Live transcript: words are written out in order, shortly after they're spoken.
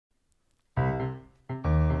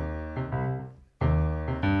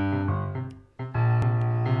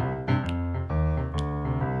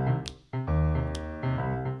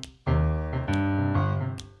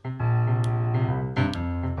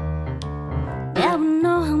Never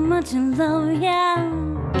know how much I love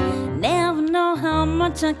you, never know how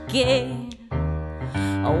much I care.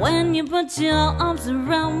 When you put your arms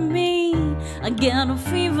around me, I get a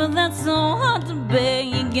fever that's so hard to bear.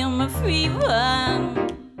 You give me fever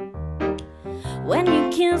when you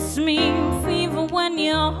kiss me, fever when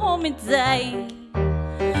you hold me tight.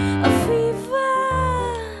 A fever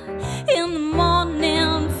in the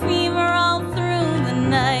morning, fever all through the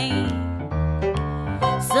night.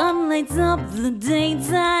 Sun lights up the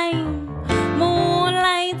daytime, moon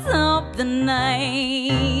lights up the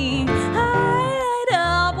night. I light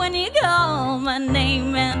up when you call my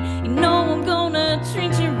name, and you know I'm gonna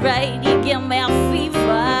treat you right. You give me a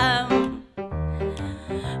fever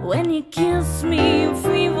when you kiss me, a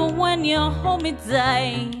fever when you hold me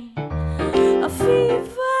tight. A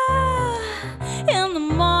fever in the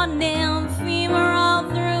morning, fever all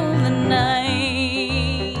through the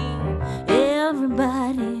night.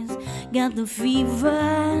 Everybody's got the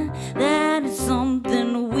fever, that is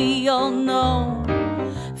something we all know.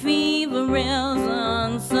 Fever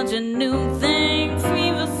isn't such a new thing,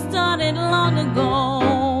 fever started long ago.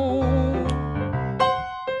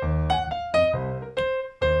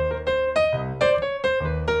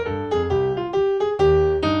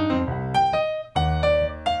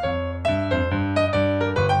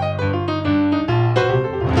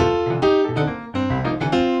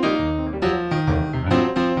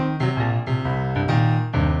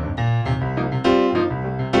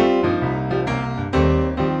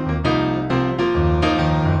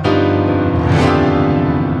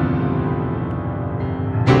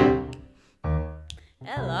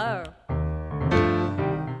 Hello.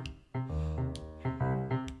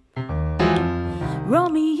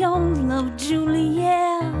 Romeo loved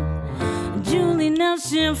Juliet, Julie now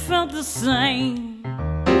she felt the same.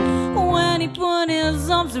 When he put his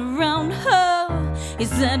arms around her, he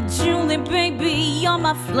said, Julie, baby, you're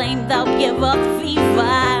my flame, thou give up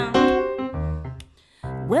fever.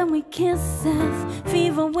 When we kiss as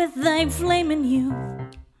fever with thy flaming youth.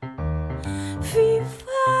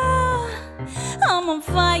 Fever, I'm on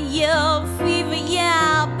fire, fever,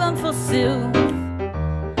 yeah, I burn forsooth.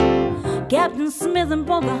 Captain Smith and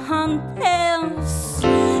Pocahontas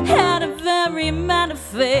had a very mad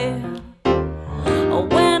affair.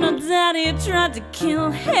 When her daddy tried to kill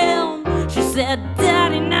him, she said,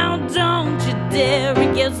 Daddy, now don't you dare, he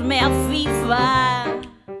gives me a fever.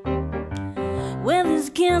 With his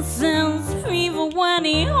kisses, fever when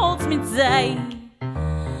he holds me tight.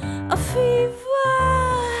 A fever,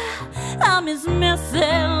 I'm his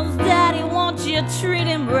missus, Daddy, won't you treat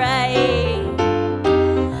him right?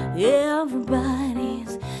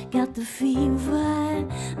 Everybody's got the fever,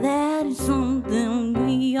 that is something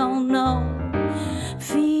we all know.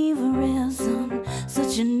 Fever isn't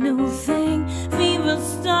such a new thing, fever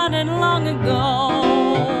started long ago.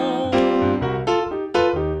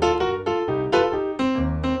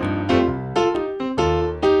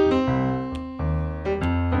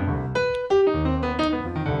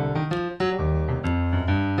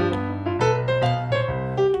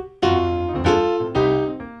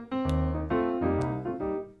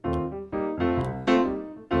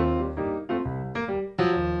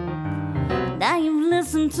 Now you've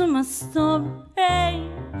listened to my story,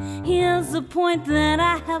 here's the point that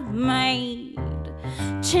I have made.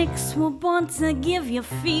 Chicks were born to give you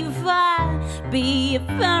fever, be it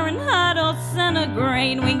Fahrenheit or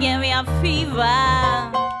centigrade, we give you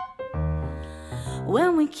fever.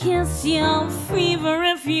 When we kiss you, fever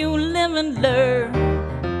if you live and learn.